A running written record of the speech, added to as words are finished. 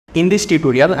In this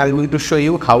tutorial, I'm going to show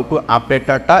you how to update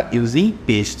data using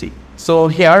PHP. So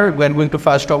here, we're going to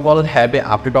first of all have an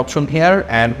update option here,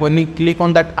 and when we click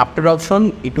on that update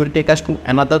option, it will take us to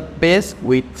another page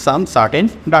with some certain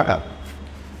data.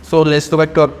 So let's go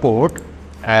back to our code,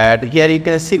 and here you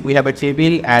can see we have a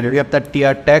table and we have the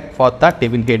tier tag for the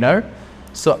table header.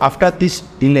 So after this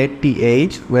delete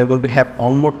th, we're going to have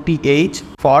one more th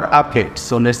for update.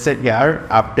 So let's say here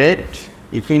update.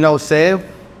 If we now save,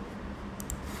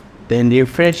 then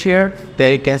refresh here,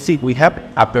 there you can see we have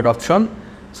update option.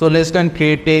 So let's go and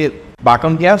create a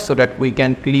button here so that we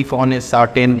can click on a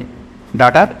certain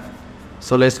data.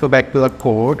 So let's go back to the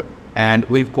code and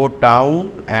we go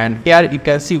down, and here you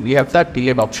can see we have the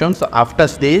delete option. So after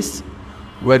this,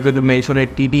 we're going to mention a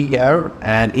td here,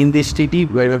 and in this td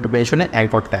we're going to mention an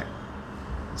anchor tag.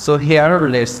 So here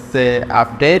let's say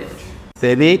update,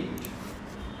 save it,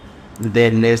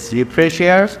 then let's refresh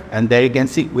here, and there you can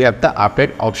see we have the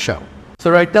update option.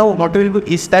 So right now what we will do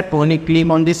is that when you click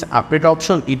on this update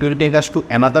option, it will take us to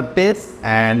another page,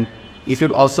 and it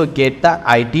will also get the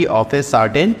ID of a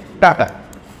certain data.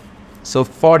 So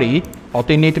for it, what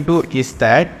we need to do is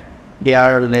that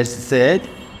here let's say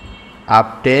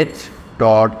update.php.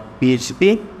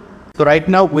 So right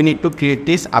now we need to create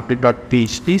this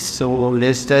update.php. So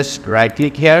let's just right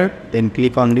click here, then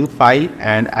click on new file,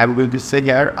 and I'm going to say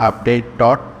here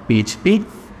update.php,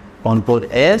 Ctrl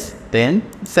S, then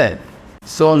save.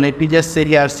 So let me just say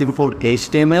here simple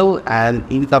HTML, and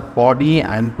in the body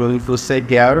I'm going to say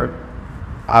here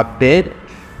update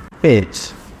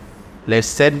page. Let's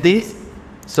set this.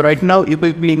 So right now if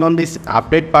we click on this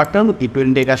update button, it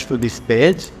will take us to this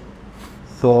page.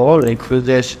 So let's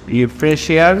just refresh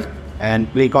here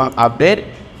and click on update.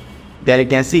 There you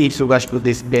can see it took us to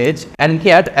this page, and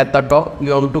here at the top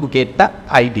you want to get the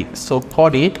ID. So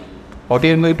for it, what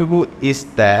you're going to do is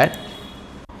that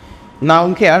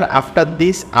now here after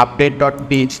this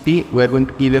update.php, we're going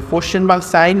to give a question mark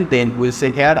sign, then we'll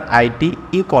say here ID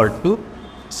equal to.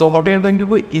 So what we're going to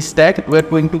do is that we're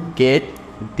going to get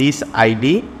this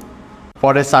ID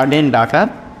for a certain data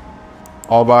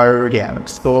over here.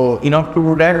 So in order to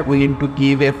do that, we need to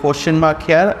give a question mark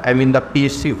here, I mean the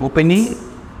PHP opening,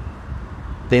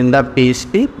 then the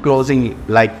PHP closing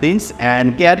like this,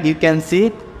 and here you can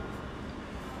see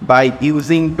by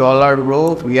using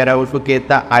 $row we are able to get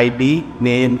the ID,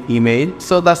 name, email.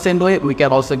 So the same way we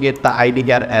can also get the ID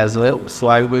here as well. So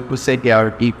I'm going to say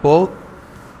here equal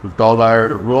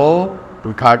 $row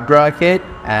to third bracket,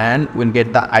 and we'll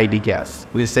get the ID here.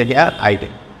 We'll say here ID.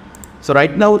 So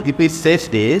right now if we save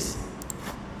this,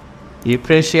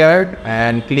 refresh here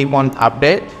and click on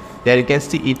update, there you can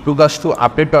see it took us to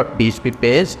update.php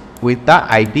page with the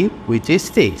ID which is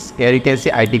 6. Here you can see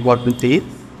ID equal to 6.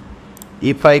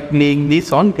 If I click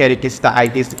this on, here it is the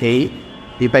ID is 8.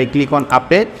 If I click on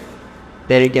update,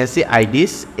 there you can see ID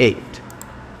is 8.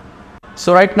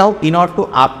 So right now in order to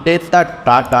update the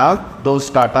data,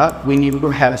 those data, we need to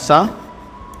have some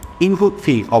input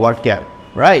field over here,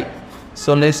 right?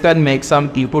 So let's go and make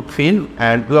some input field,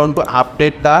 and we want to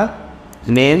update the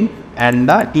name and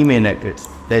the email address.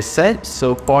 Let's say,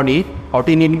 so for it, what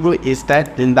we need to do is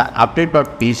that in the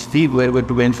update.php, we're going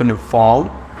to mention a form,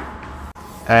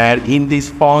 and in this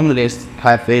form let's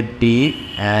have a div,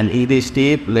 and in this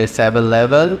div let's have a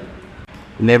label.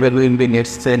 Label will be, let's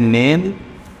say, name.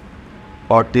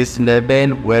 For this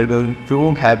label, we're going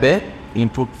to have a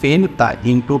input field. The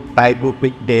input type will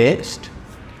be text,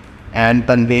 and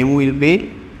the name will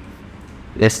be,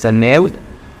 let's say, name.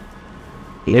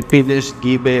 Let me just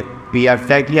give a PR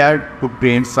tag here to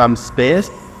print some space.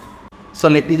 So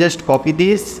let me just copy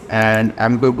this, and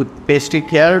I'm going to paste it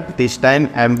here. This time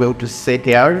I'm going to set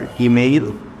here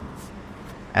email,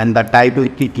 and the type will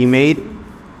be email,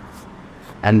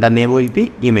 and the name will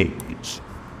be email.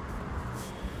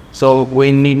 So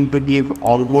we need to give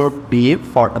all more div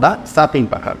for the submit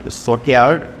button. So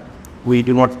here we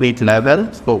do not need label,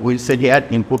 so we'll say here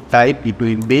input type, it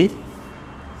will be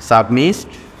submit,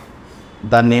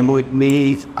 the name will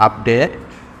be update,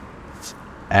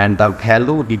 and the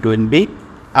value it will be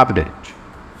update.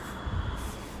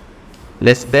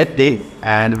 Let's set it,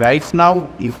 and right now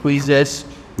if we just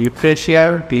refresh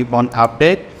here, click on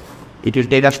update, it will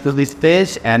take us to this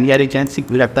page, and here you can see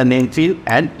we have the name field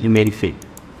and email field.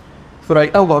 So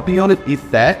right now what we want is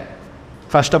that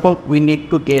first of all we need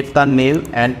to get the name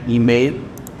and email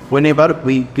whenever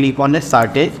we click on a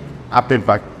certain update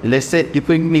button. Let's say if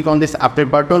we click on this update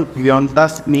button, we want the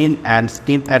screen and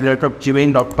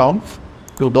screen@gmail.com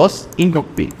to those input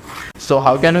field. So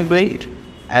how can we do it?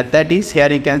 And that is, here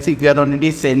you can see we are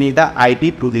already sending the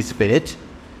ID to this page.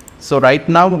 So right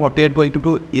now what we are going to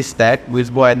do is that we'll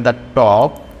go at the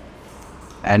top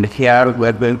and here we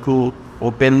are going to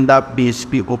open the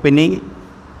PHP opening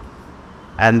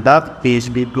and the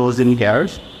PHP closing here.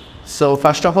 So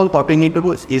first of all, what we need to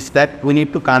do is that we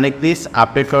need to connect this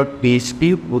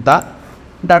update.php with the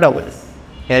database.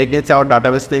 Here you can see our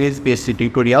database name is PHP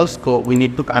tutorials. So we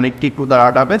need to connect it to the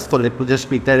database. So let me just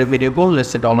pick the variable. Let's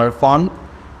say $font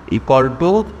equal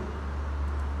to,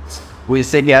 we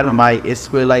say here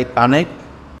mysqli connect,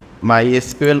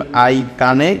 mysqli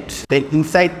connect. Then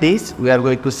inside this, we are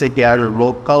going to say here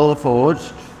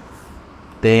localhost.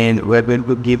 Then we are going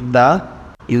to give the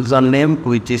username,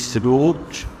 which is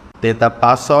root. Then the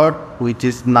password, which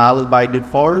is null by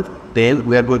default. Then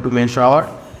we are going to mention our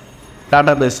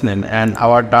database name, and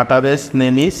our database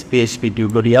name is PHP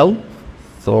tutorial.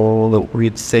 So we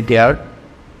set here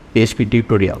PHP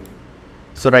tutorial.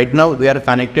 So right now we are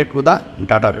connected to the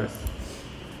database.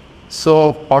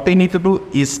 So what we need to do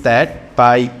is that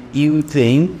by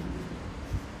using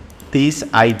this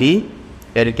ID,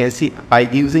 here you can see by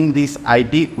using this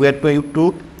ID, we are going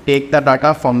to take the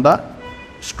data from the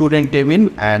student table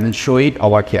and show it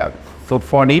over here. So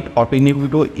for it, what we need to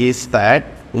do is that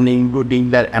we need to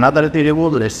declare another variable.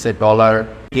 Let's say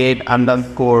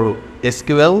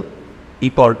 $get_SQL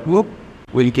equal to,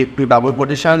 we'll give to double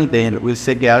quotation, then we'll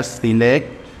say here select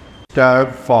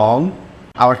from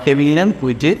our table name,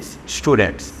 which is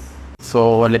students.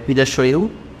 So let me just show you.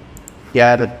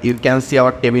 Here you can see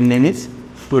our table name is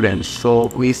students. So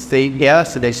we say here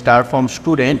select from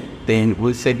student, then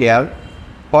we'll say here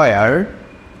where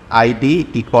ID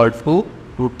equal to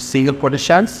single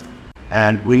quotations,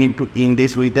 and we need to end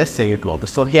this with the semicolon.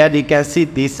 So here you can see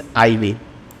this ID.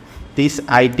 This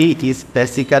ID is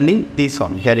basically this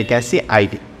one. Here you can see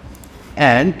ID,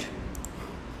 and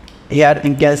here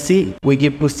you can see we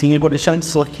give to single quotation.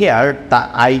 So here the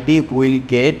ID we'll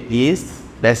get is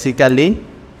basically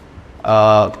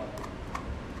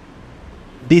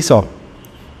this one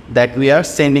that we are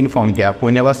sending from here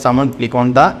whenever someone click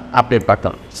on the update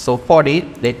button. So for it,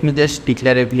 let me just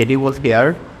declare a variable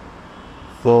here.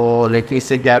 So let me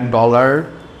say that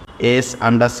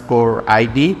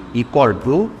 $s_id equal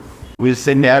to, we'll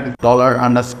say that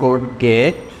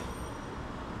 $_get,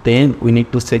 then we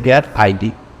need to say that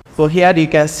ID. So here you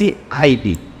can see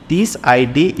ID. This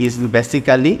ID is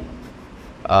basically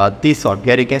this one.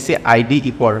 Here you can see ID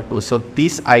equal to. So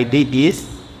this ID is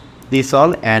this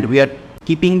one, and we are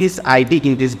keeping this ID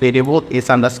in this variable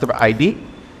s_id,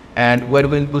 and we're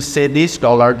going to say this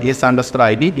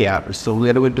 $s_id here. So we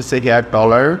are going to say here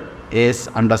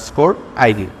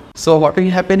 $s_id. So what will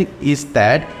happen is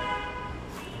that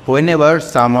whenever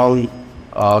someone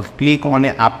click on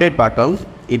an update button,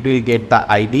 it will get the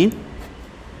ID.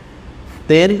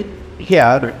 Then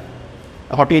here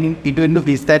what it will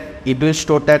do is that it will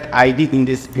store that ID in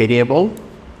this variable,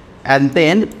 and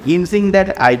then using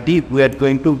that ID we are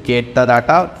going to get the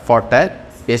data for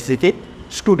that specific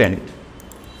student.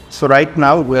 So right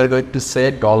now we are going to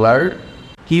say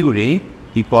 $query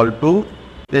equal to,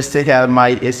 let's say here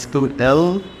mysqli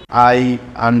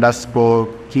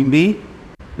query.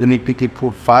 We need to keep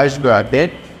for first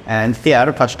bracket, and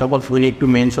here first of all we need to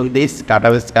mention this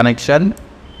database connection.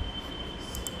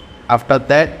 After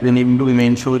that we need to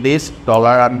mention this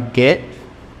 $get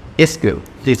SQL,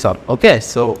 this one. Okay,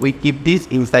 so we keep this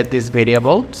inside this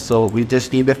variable. So we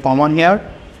just leave a comma here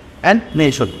and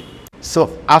mention it. So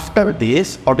after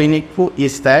this, what we need to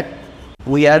is that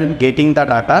we are getting the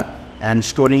data and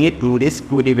storing it to this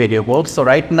query variable. So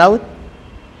right now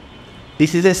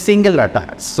this is a single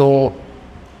data. So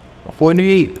when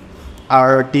we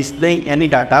are displaying any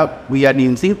data, we are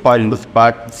using for loop,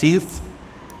 but since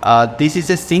this is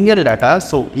a single data,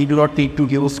 so we do not need to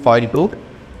use for loop.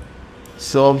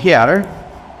 So here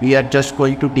we are just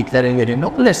going to declare a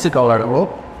variable. Let's say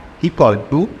 $o equal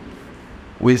to,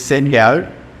 we send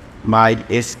here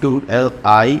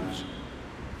mysqli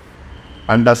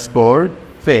underscore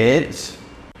fetch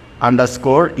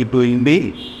underscore, it will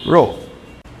be row,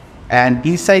 and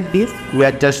inside this we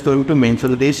are just going to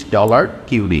mention this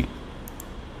 $query.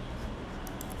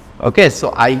 Okay,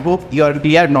 so I hope you are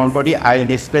clear. Normally I'll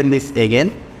explain this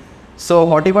again. So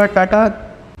whatever data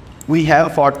we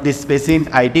have for this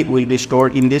specific ID will be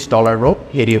stored in this $row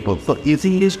variable. So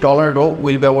using this $row,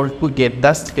 we'll be able to get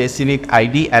the specific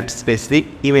ID and specific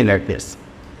email address.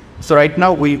 So right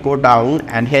now we go down,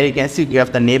 and here you can see we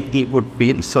have the name input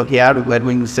field. So here we are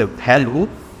going to say hello.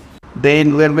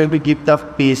 Then we are going to give the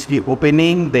PHP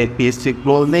opening, then PHP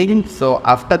closing. So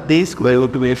after this we are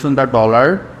going to mention the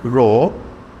 $row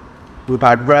to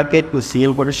third bracket to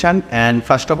single quotation, and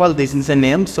first of all this is a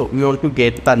name. So we want to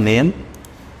get the name,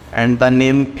 and the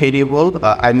name variable,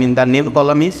 the name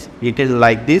column is written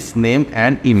like this, name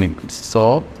and email.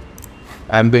 So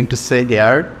I'm going to say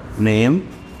here name.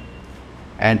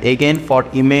 And again for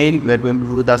email, we're going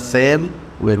to do the same.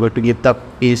 We're going to give the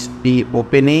PHP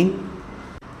opening,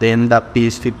 then the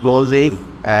PHP closing,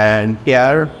 and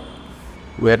here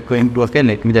we're going to, okay,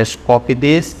 let me just copy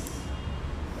this,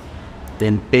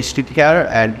 then paste it here,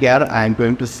 and here I'm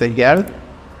going to say here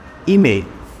email.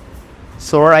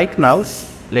 So right now,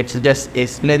 let's just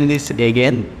explain this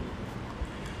again.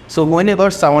 So whenever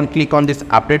someone click on this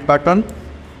update button,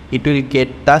 it will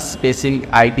get the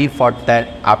specific ID for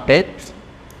that update,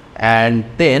 and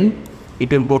then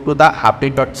it will go to the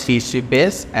update.php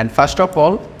page, and first of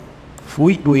all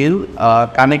we will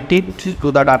connect it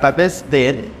to the database.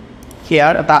 Then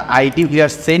here the ID we are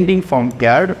sending from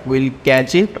here will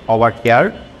catch it over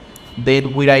here.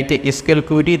 Then we write a SQL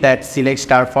query that selects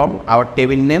star from our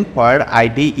table name where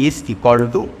ID is equal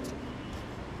to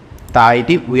the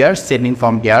ID we are sending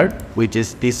from here, which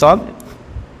is this one.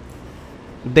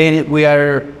 Then we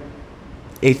are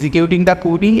executing the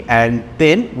query, and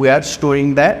then we are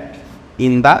storing that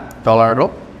in the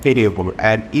 $row variable,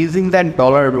 and using that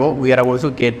 $row we are also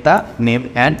get the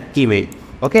name and email.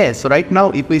 Okay, so right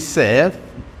now if we save,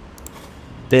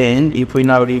 then if we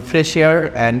now refresh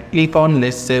here and click on,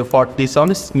 let's say for this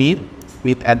on Smith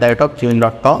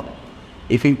with@gmail.com,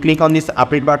 if you click on this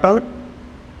update button,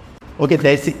 okay,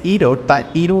 there's an error. The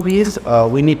error is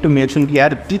we need to mention here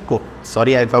echo.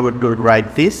 Sorry, I forgot to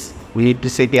write this. We need to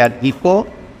set here echo,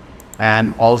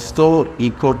 and also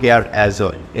echo here as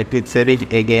well. It will save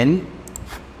it again,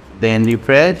 then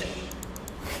refresh.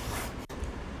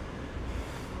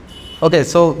 Okay,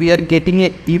 so we are getting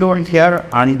a error here,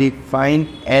 undefined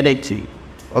array.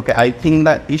 Okay, I think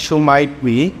the issue might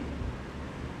be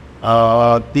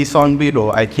this on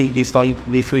below. I think this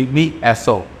will be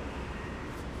SO,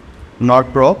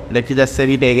 not pro. Let me just save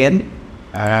it again,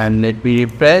 and let me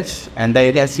refresh, and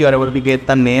then as you are able to get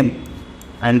the name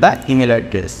and the email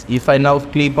address. If I now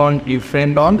click on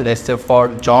different on, let's say for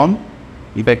John,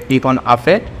 if I click on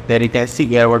update, then it can see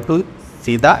here able to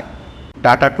see the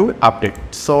data to update.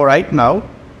 So right now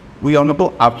we want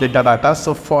to update the data.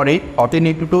 So for it, what we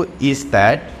need to do is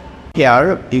that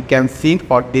here you can see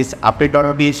for this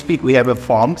update.php we have a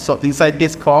form. So inside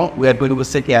this form we are going to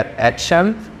set here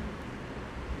action,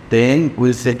 then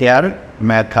we'll set here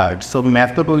method. So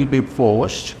method will be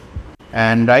post.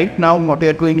 And right now what we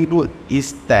are going to do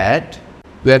is that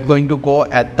we are going to go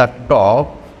at the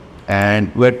top,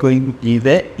 and we are going to give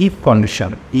a if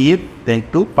condition. If, then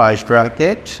to first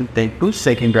bracket, then to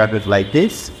second bracket, like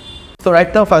this. So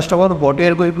right now, first of all, what we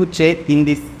are going to check in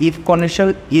this if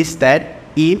condition is that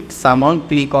if someone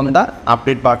click on the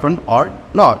update button or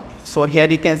not. So here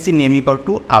you can see name equal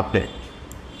to update.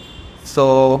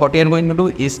 So what we are going to do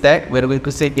is that we are going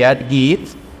to say here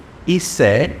if is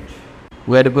set,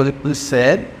 we are going to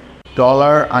set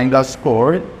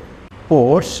 $_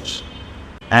 post,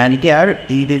 and here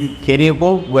in the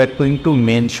variable we are going to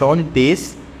mention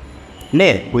this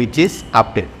name, which is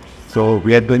update. So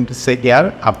we are going to say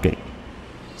here update.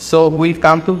 So we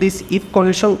come to this if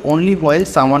condition only while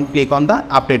someone click on the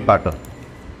update button.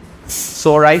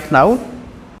 So right now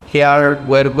here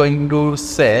we are going to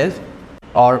say,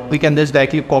 or we can just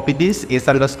directly copy this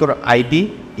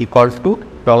s_id equals to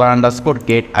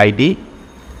 $_get ID.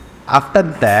 After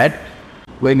that,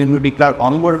 we're going to declare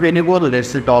onward variable. Let's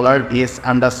say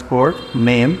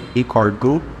 $s_name equal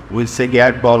to, we'll say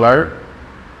here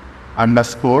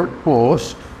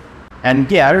 $_post, and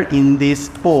here in this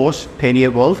post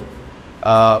variable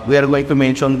we are going to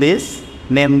mention this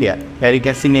name here. Here you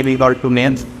can see name equal to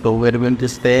name, so we're going to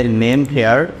say name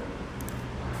here.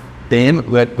 Then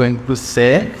we're going to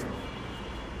say,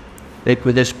 let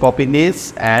me just copy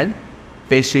this and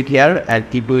paste it here, and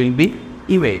it will be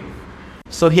email.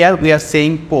 So here we are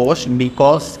saying post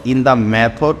because in the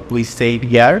method we said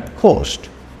here post.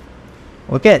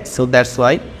 Okay, so that's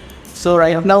why. So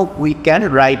right now we can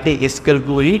write a SQL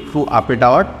query to update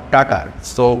our data.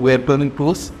 So we are going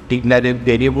to declare a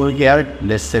variable here.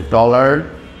 Let's say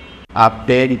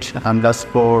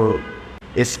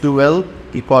 $update_SQL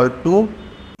equal to,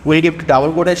 we'll give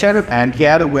double quotation, and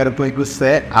here we are going to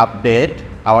say update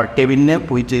our table name,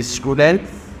 which is student.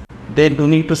 Then we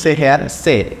need to say here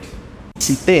set.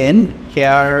 Then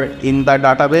here in the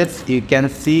database you can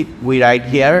see we write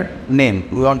here name.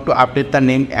 We want to update the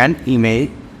name and email.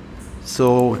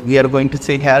 So we are going to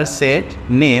say here set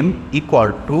name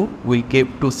equal to, we give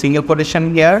to single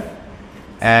quotation here,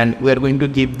 and we are going to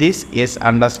give this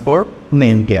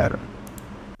s_name here.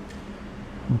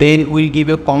 Then we give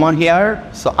a comma here.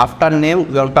 So after name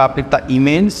we want to update the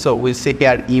email. So we say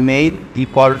here email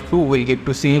equal to, we give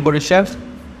to single quotation,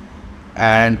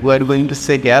 and we're going to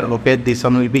say here, okay, this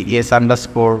one will be yes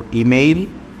underscore email.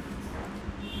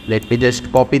 Let me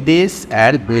just copy this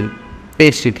and we'll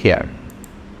paste it here.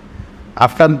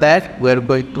 After that, we're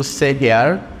going to say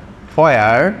here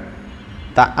where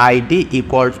the ID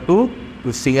equal to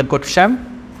single quotation,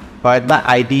 where the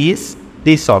ID is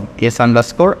this one, yes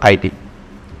underscore ID.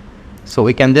 So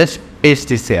we can just paste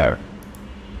this here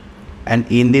and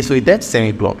in this with a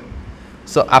semicolon.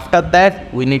 So after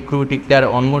that, we need to declare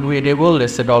one more variable.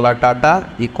 Let's say $data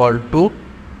equal to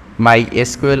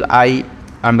mysqli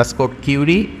underscore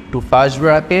query to first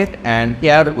bracket, and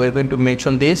here we're going to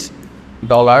mention this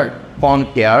 $font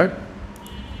here,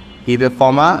 give a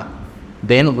comma,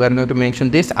 then we're going to mention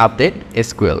this update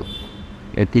SQL.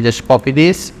 Let me just copy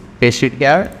this, paste it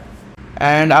here.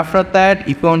 And after that,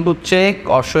 if you want to check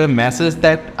or show a message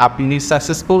that update is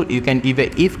successful, you can give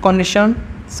a if condition.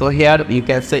 So here you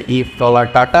can say if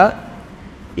 $data,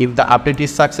 if the update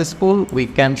is successful, we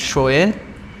can show a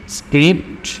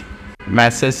script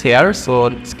message here.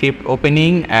 So script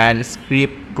opening and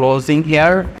script closing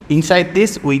here. Inside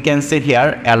this, we can say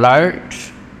here alert,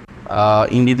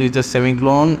 indeed with the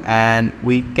semicolon, and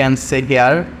we can say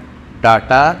here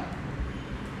data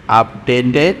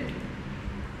updated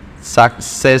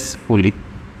successfully.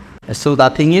 So the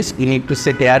thing is, you need to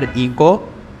set here echo,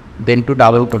 then to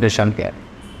double quotation here.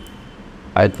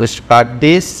 I just cut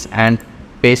this and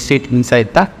paste it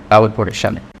inside the double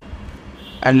quotation.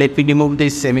 And let me remove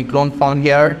this semicolon from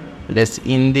here. Let's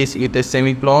in this with a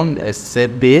semicolon. Let's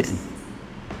set this.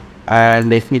 And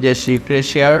let me just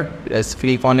refresh here. Let's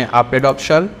click on an update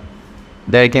option.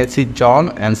 There you can see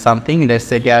John and something. Let's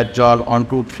say here John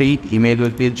 123. Email will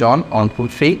be John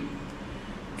 123.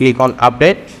 Click on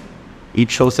update.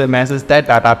 It shows a message that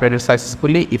updated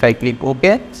successfully. If I click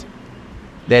OK,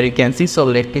 there you can see. So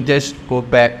let me just go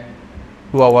back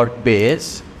to our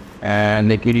page and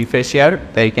let me refresh here.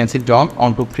 There you can see John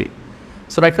 123.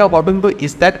 So right now what we'll do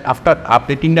is that after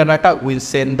updating the data, we'll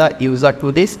send the user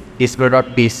to this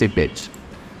display.php page.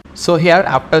 So here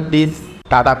after this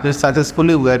data update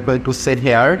successfully, we are going to set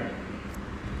here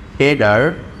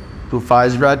header to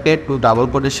first bracket to double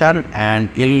quotation and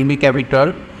it will be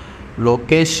capital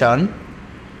location,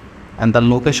 and the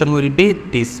location will be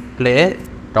display.php.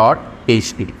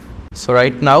 So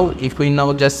right now, if we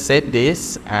now just set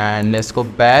this and let's go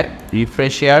back,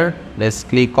 refresh here, let's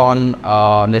click on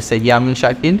let's say Yamin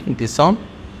Shakil, this one.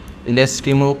 Let's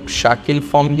remove Shakil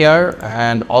from here,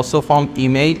 and also from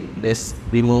email, let's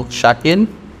remove Shakil.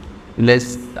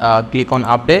 Let's click on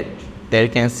update. There you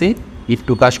can see it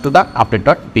took us to the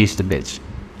update.php page,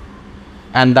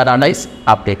 and the data is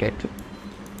updated.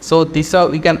 So this is how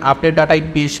we can update data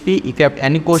in PHP. If you have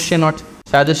any question or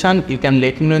suggestion, you can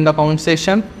let me know in the comment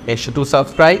section. Make sure to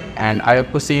subscribe, and I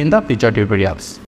hope to see you in the future tutorials.